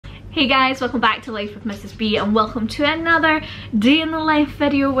Hey guys, welcome back to Life with Mrs. B and welcome to another day in the life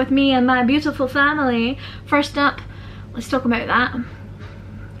video with me and my beautiful family. First up, let's talk about that.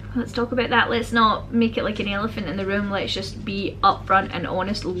 Let's not make it like an elephant in the room. Let's just be upfront and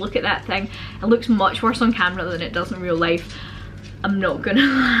honest. Look at that thing. It looks much worse on camera than it does in real life. I'm not gonna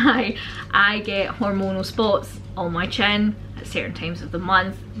lie. I get hormonal spots on my chin at certain times of the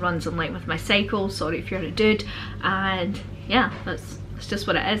month. Runs in line with my cycle. Sorry if you're a dude. And yeah, that's just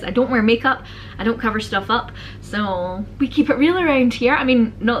what it is. I don't wear makeup, I don't cover stuff up, so we keep it real around here. I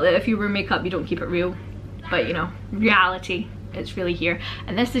mean, not that if you wear makeup you don't keep it real, but you know, reality, it's really here.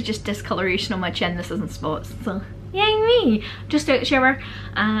 And this is just discoloration on my chin, this isn't spots, so yay me. Just out the shower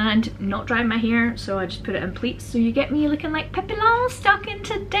and not drying my hair, so I just put it in pleats, so you get me looking like Pippi Longstocking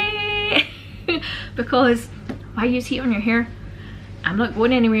today. Because why use heat on your hair? I'm not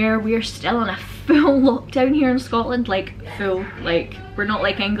going anywhere. We are still in a full lockdown here in Scotland, like full, like we're not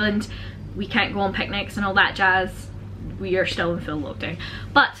like England. We can't go on picnics and all that jazz. We are still in full lockdown.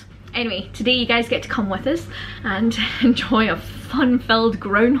 But anyway, today you guys get to come with us and enjoy a fun-filled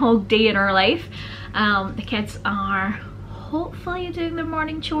Groundhog Day in our life. The kids are hopefully doing their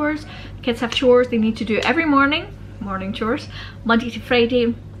morning chores. The kids have chores they need to do every morning chores, Monday to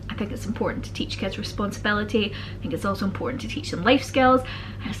Friday. I think it's important to teach kids responsibility. I think it's also important to teach them life skills.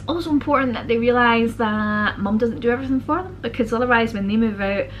 And it's also important that they realise that mum doesn't do everything for them, because otherwise when they move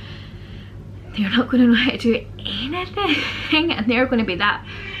out, they're not going to know how to do anything and they're going to be that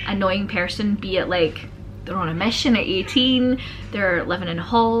annoying person, be it like they're on a mission at 18, they're living in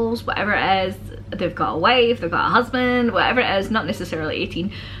halls, whatever it is, they've got a wife, they've got a husband, whatever it is, not necessarily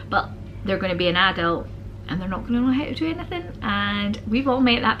 18, but they're going to be an adult and they're not going to know how to do anything. And we've all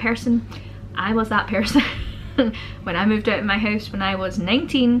met that person. I was that person when I moved out of my house when I was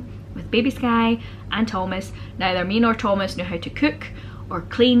 19 with baby Sky and Thomas. Neither me nor Thomas knew how to cook or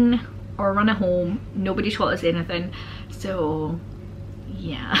clean or run a home. Nobody taught us anything. So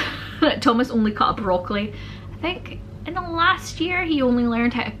yeah. Thomas only cut a broccoli. I think in the last year he only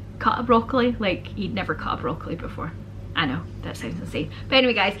learned how to cut a broccoli. Like, he'd never cut a broccoli before. I know, that sounds insane. But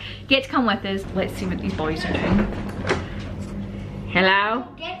anyway guys, get to come with us. Let's see what these boys are doing. Hello?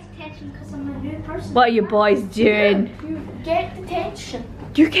 Get detention because I'm a new person. What are you boys doing? You get detention.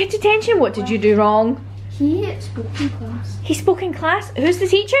 You get detention? What did you do wrong? He spoke in class. He spoke in class? Who's the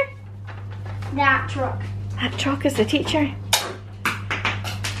teacher? That truck. That truck is the teacher.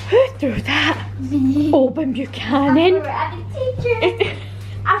 Who threw that? Me. Open Buchanan. I threw at the teacher.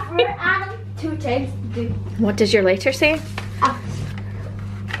 I threw at him 2 times. What does your letter say?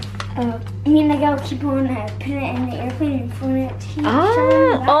 Me and the girl keep on putting it in the airplane and throwing it to you.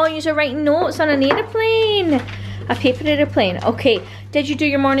 Oh, you're writing notes on an aeroplane. A paper aeroplane. Okay. Did you do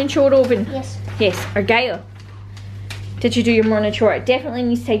your morning chore, Owen? Yes. Yes. Argyll, did you do your morning chore? It definitely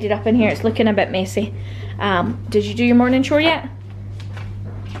needs tidied up in here. It's looking a bit messy. Did you do your morning chore yet?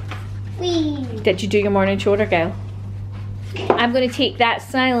 Wee. Did you do your morning chore, Argyll? I'm going to take that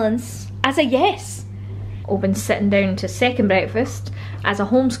silence as a yes. Owen's sitting down to second breakfast as a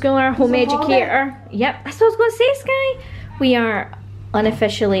homeschooler, home educator. Yep, that's what I was going to say, Sky. We are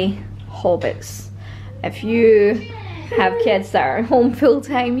unofficially hobbits. If you have kids that are home full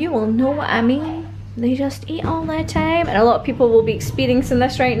time, you will know what I mean. They just eat all the time, and a lot of people will be experiencing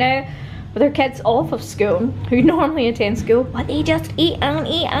this right now with their kids off of school, who normally attend school, but they just eat and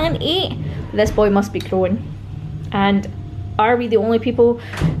eat and eat. This boy must be growing. And are we the only people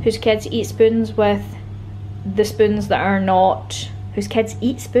whose kids eat spoons with the spoons that are not, whose kids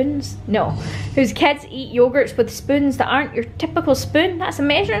eat spoons? No, whose kids eat yogurts with spoons that aren't your typical spoon? That's a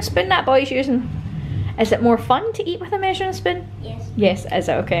measuring spoon that boy's using. Is it more fun to eat with a measuring spoon? Yes. Yes, is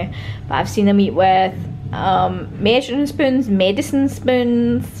it? Okay. But I've seen them eat with measuring spoons, medicine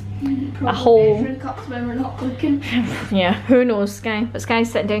spoons, a whole measuring cups when we're not looking. Yeah, who knows, Sky. But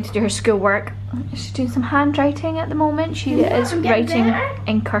Sky's sitting down to do her schoolwork. She's doing some handwriting at the moment. She is writing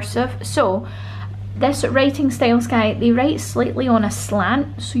in cursive. So this writing style, Sky, they write slightly on a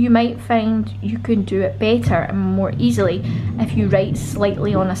slant, so you might find you can do it better and more easily if you write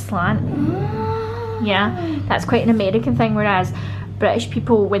slightly on a slant. Yeah, that's quite an American thing, whereas British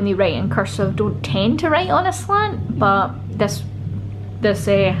people, when they write in cursive, don't tend to write on a slant, but this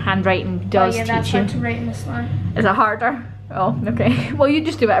handwriting does teach you. That's hard to write in a slant. Is it harder? Oh, okay. Well, you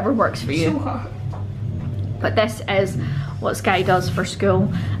just do whatever works for you. So hard. But this is what Sky does for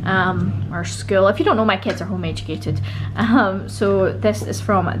school, or school. If you don't know, my kids are home educated. So this is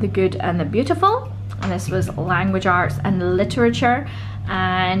from The Good and the Beautiful, and this was language arts and literature.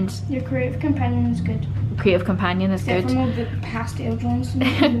 And your creative companion is good. Creative companion is good. Except for the pastel drawings.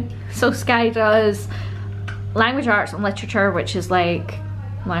 So Sky does language arts and literature, which is like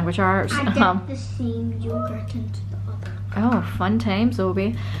language arts. I did the same yogurt into the other. Oh, fun times,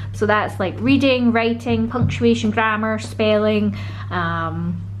 Obi. So that's like reading, writing, punctuation, grammar, spelling,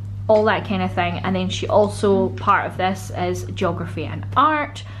 all that kind of thing. And then she also, part of this is geography and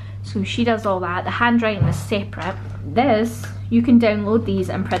art. So she does all that. The handwriting is separate. This, you can download these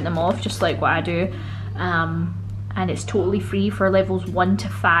and print them off, just like what I do. And it's totally free for levels 1 to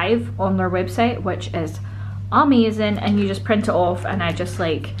 5 on their website, which is amazing. And you just print it off, and I just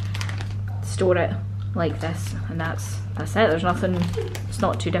like store it like this, and that's it. There's nothing, it's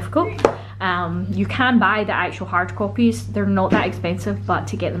not too difficult. You can buy the actual hard copies. They're not that expensive, but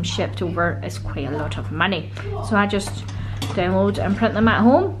to get them shipped over is quite a lot of money. So I just download and print them at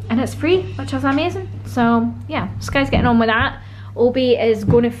home, and it's free, which is amazing. So yeah, Sky's getting on with that. Obi is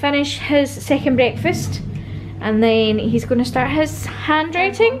going to finish his second breakfast, and then he's going to start his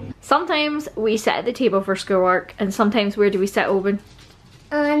handwriting. Sometimes we sit at the table for schoolwork, and sometimes where do we sit, Obi?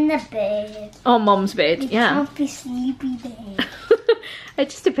 On the bed. On Mum's bed, yeah. Can't be sleepy there. It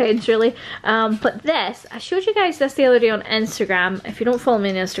just depends, really. But this, I showed you guys this the other day on Instagram. If you don't follow me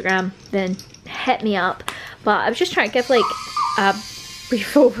on Instagram, then hit me up. But I was just trying to give like a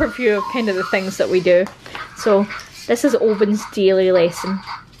brief overview of kind of the things that we do. So this is Owen's daily lesson.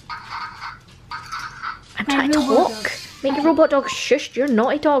 I'm trying to talk. Make your robot dog shush. You're a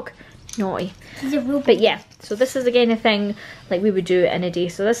naughty dog. Naughty. He's a robot. But yeah, so this is again a thing like we would do in a day.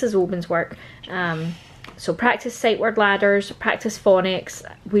 So this is Owen's work. So practice sight word ladders, practice phonics.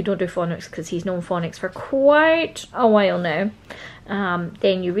 We don't do phonics because he's known phonics for quite a while now.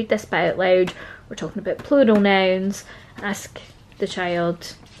 Then you read this bit out loud. We're talking about plural nouns. Ask the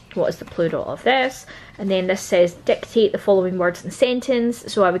child what is the plural of this, and then this says dictate the following words in a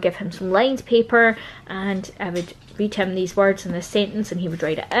sentence. So I would give him some lined paper and I would read him these words in this sentence and he would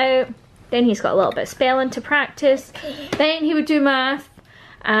write it out. Then he's got a little bit of spelling to practice. Then he would do math,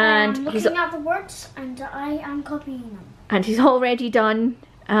 and I'm looking at the words and I am copying them. And he's already done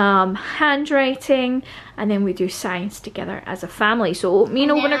handwriting, and then we do science together as a family. So me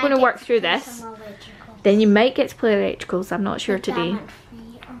and Owen are going to work through this. Then you might get to play electricals, I'm not sure today.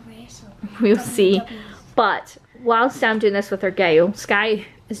 We'll see. But whilst I'm doing this with Argyll, Sky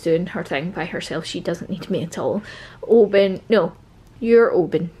is doing her thing by herself. She doesn't need me at all. Owen, no, you're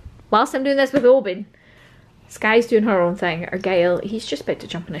Owen. Whilst I'm doing this with Owen, Sky's doing her own thing. Argyll, he's just about to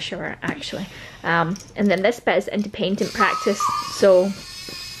jump in a shower actually. And then this bit is independent practice. So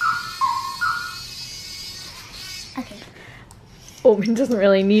okay. Owen doesn't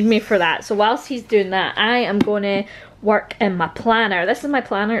really need me for that. So whilst he's doing that, I am going to work in my planner. This is my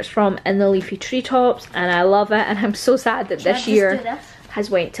planner. It's from In the Leafy Treetops, and I love it. And I'm so sad that this year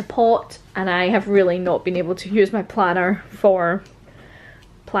has went to pot, and I have really not been able to use my planner for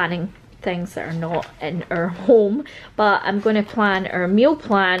planning things that are not in our home. But I'm going to plan our meal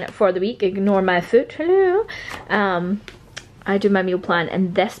plan for the week. Ignore my foot. Hello. I do my meal plan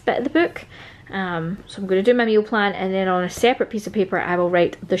in this bit of the book. So I'm going to do my meal plan, and then on a separate piece of paper I will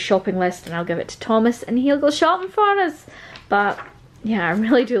write the shopping list and I'll give it to Thomas and he'll go shopping for us. But yeah, I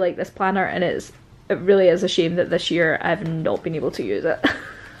really do like this planner, and it really is a shame that this year I've not been able to use it.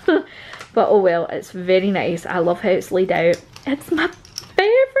 But oh well, it's very nice. I love how it's laid out. It's my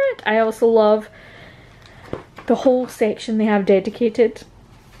favourite. I also love the whole section they have dedicated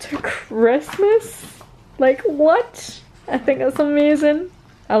to Christmas. Like, what? I think that's amazing.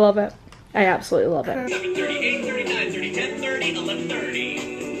 I love it. I absolutely love it. 7:30, 8:39, 30, 10:30,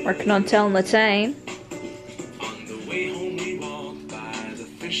 11:30. Working on telling the time. On the way home we walked by the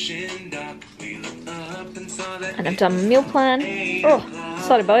fishing dock. We looked up and saw that. And I've done my meal plan. Oh,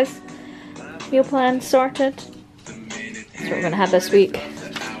 sorry boys. Meal plan sorted. That's what we're gonna have this week.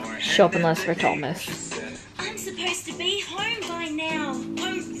 Shopping list for Thomas. I'm supposed to be home by now.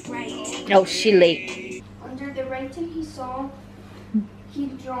 I'm great. Oh, she late. Under the writing he saw,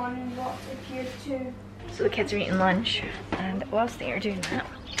 he'd drawn what appeared to. So the kids are eating lunch, and whilst they are doing that,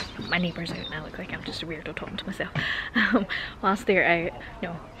 my neighbour's out and I look like I'm just a weirdo talking to myself. Whilst they're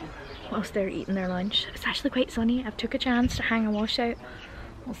out, whilst they're eating their lunch, it's actually quite sunny. I've took a chance to hang a wash out.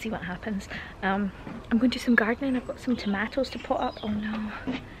 We'll see what happens. I'm going to do some gardening. I've got some tomatoes to put up. Oh no,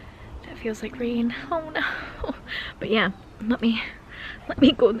 that feels like rain. Oh no. But yeah, let me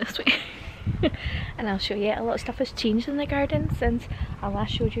go this way. And I'll show you. A lot of stuff has changed in the garden since I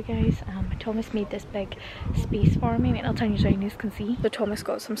last showed you guys. Thomas made this big space for me. I'll turn you so you guys can see. So Thomas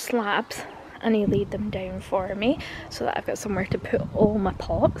got some slabs and he laid them down for me so that I've got somewhere to put all my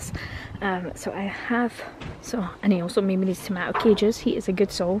pots. And he also made me these tomato cages. He is a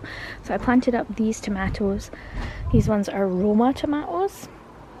good soul. So I planted up these tomatoes. These ones are Roma tomatoes.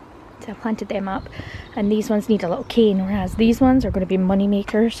 So I planted them up, and these ones need a little cane, whereas these ones are going to be money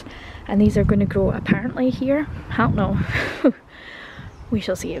makers, and these are going to grow apparently here. I don't know. We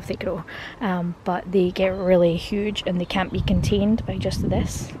shall see if they grow, but they get really huge and they can't be contained by just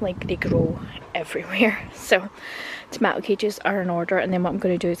this. Like, they grow everywhere. So tomato cages are in order, and then what I'm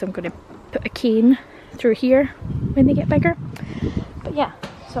going to do is I'm going to put a cane through here when they get bigger. But yeah,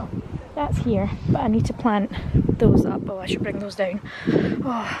 so that's here, but I need to plant those up. Oh, I should bring those down.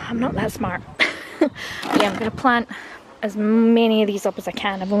 Oh, I'm not that smart. Yeah, I'm going to plant as many of these up as I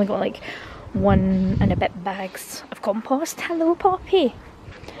can. I've only got like 1 and a bit bags of compost. Hello, Poppy.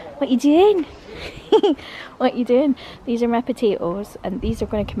 What you doing? What you doing? These are my potatoes, and these are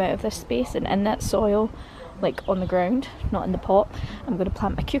going to come out of this space and in that soil, like on the ground, not in the pot. I'm going to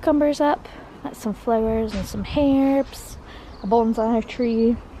plant my cucumbers up. That's some flowers and some herbs, a bonsai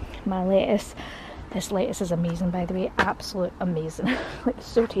tree, my lettuce. This lettuce is amazing, by the way, absolute amazing. Like,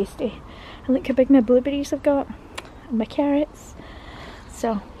 so tasty. And look how big my blueberries I've got, and my carrots.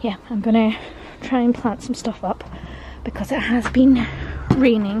 So yeah, I'm gonna try and plant some stuff up because it has been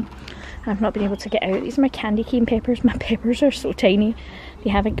raining. I've not been able to get out. These are my candy cane peppers. My peppers are so tiny, they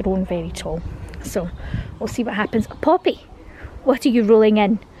haven't grown very tall. So we'll see what happens. Poppy, what are you rolling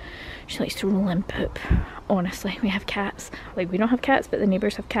in? She likes to roll in poop. Honestly, we have cats. Like, we don't have cats, but the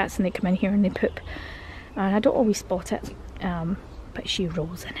neighbours have cats, and they come in here and they poop. And I don't always spot it, but she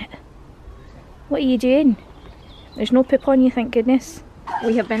rolls in it. What are you doing? There's no poop on you, thank goodness.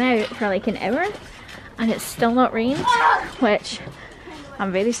 We have been out for like an hour and it's still not rained, which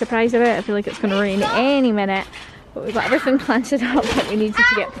I'm very surprised about. I feel like it's going to rain any minute, but we've got everything planted up that we needed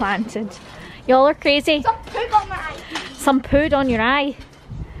to get planted. Y'all are crazy. Some poop on my eye. Some pood on your eye.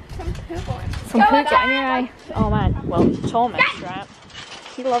 Some poop on. Some pood on your eye. Oh man, well, Thomas, right,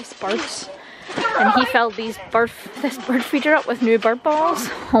 he loves birds, and he filled this bird feeder up with new bird balls.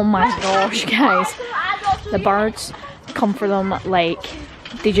 Oh my gosh, guys, the birds come for them like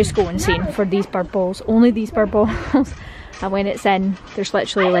they just go insane for these bird balls. Only these bird balls. And when it's in, there's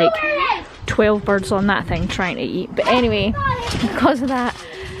literally like 12 birds on that thing trying to eat. But anyway, because of that,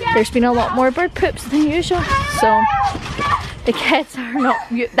 there's been a lot more bird poops than usual. So the kids are not,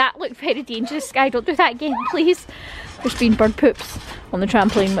 that looked very dangerous, Sky, don't do that again, please. There's been bird poops on the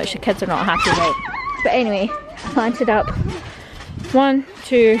trampoline, which the kids are not happy about. But anyway, planted up 1,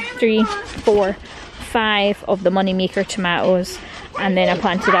 2, 3, 4, 5 of the moneymaker tomatoes, and then I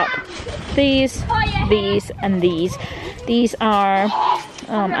planted up these, and these. These are, I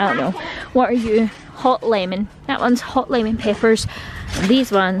don't know, what are you? Hot lemon. That one's hot lemon peppers. And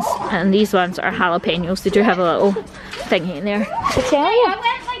these ones are jalapenos. They do have a little thing in there to tell you.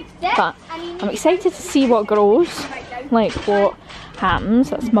 But I'm excited to see what grows, like what happens.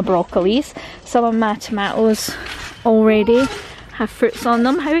 That's my broccolis. Some of my tomatoes already have fruits on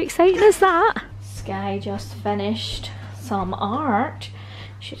them. How exciting is that? Sky just finished some art.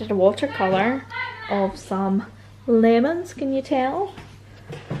 She did a watercolour of some lemons, can you tell?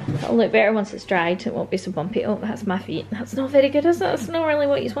 It'll look better once it's dried, it won't be so bumpy. Oh, that's my feet. That's not very good, is it? That's not really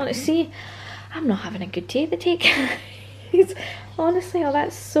what you want to see. I'm not having a good day, the take. Honestly, oh,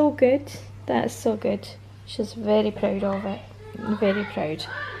 that's so good. That's so good. She's very proud of it. Very proud.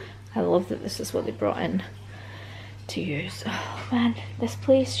 I love that this is what they brought in to use. Oh man, this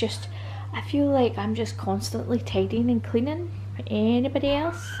place just, I feel like I'm just constantly tidying and cleaning. For anybody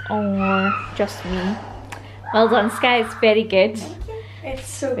else or just me? Well done, Sky. It's very good. It's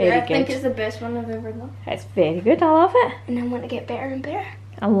so very good. I think it's the best one I've ever done. It's very good. I love it. And I want to get better and better.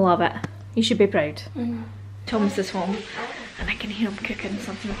 I love it. You should be proud. Thomas is home and I can hear him cooking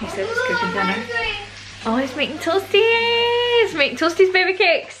something. He said he's cooking dinner. Oh, he's making toasties. He's making toasties baby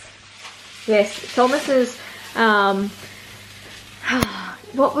cakes. Yes, Thomas is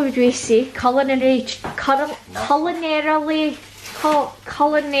what would we say? Culinarily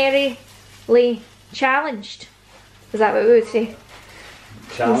challenged. Is that what we would say?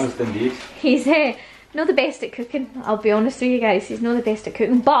 Challenged indeed. He's not the best at cooking, I'll be honest with you guys. He's not the best at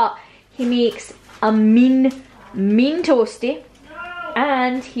cooking, but he makes a mean toasty.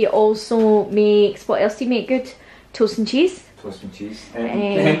 And he also makes, what else do you make good? Toast and cheese. Toast and cheese.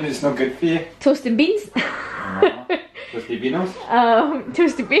 It's not good for you. Toast and beans. No. Toasty beanos.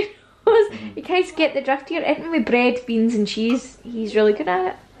 Toasted beanos. You guys get the drift here. Anything with bread, beans and cheese, he's really good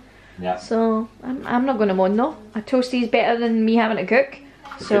at it. Yeah. So I'm not going to moan though. A toasty is better than me having to cook.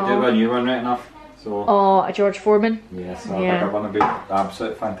 So could do a new one right enough. So. Oh, a George Foreman. Yes, a bigger one would be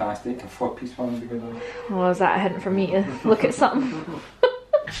absolutely fantastic. A 4-piece one would be good. Oh, is that a hint for me to look at something?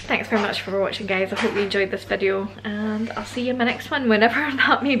 Thanks very much for watching, guys. I hope you enjoyed this video, and I'll see you in my next one, whenever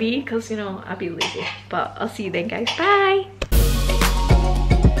that may be, because you know I'll be lazy. But I'll see you then, guys. Bye.